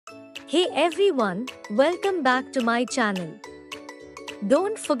Hey everyone, welcome back to my channel.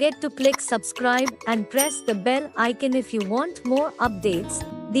 Don't forget to click subscribe and press the bell icon if you want more updates.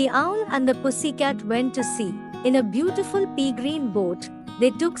 The owl and the pussycat went to sea. In a beautiful pea green boat,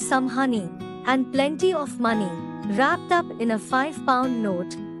 they took some honey and plenty of money, wrapped up in a 5-pound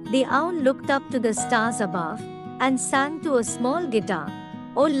note. The owl looked up to the stars above and sang to a small guitar.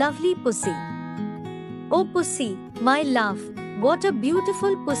 Oh lovely pussy! Oh pussy, my love, what a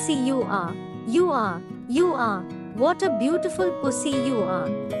beautiful pussy you are! You are, what a beautiful pussy you are!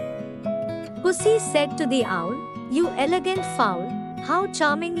 Pussy said to the owl, You elegant fowl, how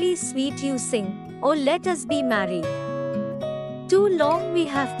charmingly sweet you sing, oh let us be married. Too long we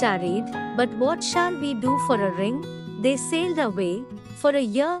have tarried, but what shall we do for a ring? They sailed away, for a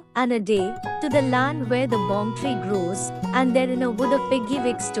year and a day, to the land where the balm tree grows, and there in a wood a piggy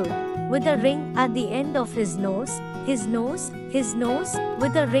wig stood, with a ring at the end of his nose, with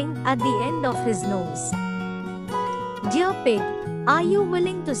a ring at the end of his nose. Dear pig, are you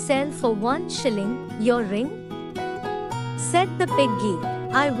willing to sell for 1 shilling your ring? Said the piggy,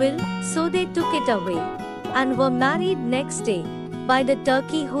 I will. So they took it away, and were married next day. By the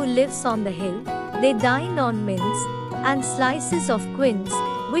turkey who lives on the hill, they dined on mince and slices of quince,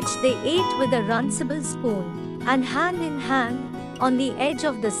 which they ate with a runcible spoon, and hand in hand, on the edge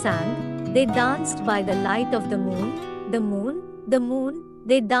of the sand, they danced by the light of the moon,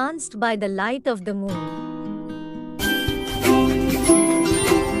 they danced by the light of the moon.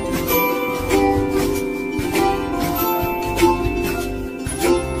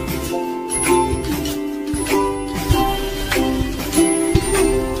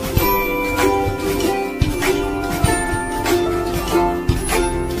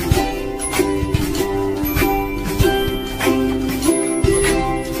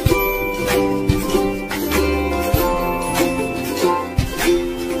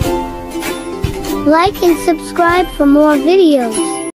 Like and subscribe for more videos.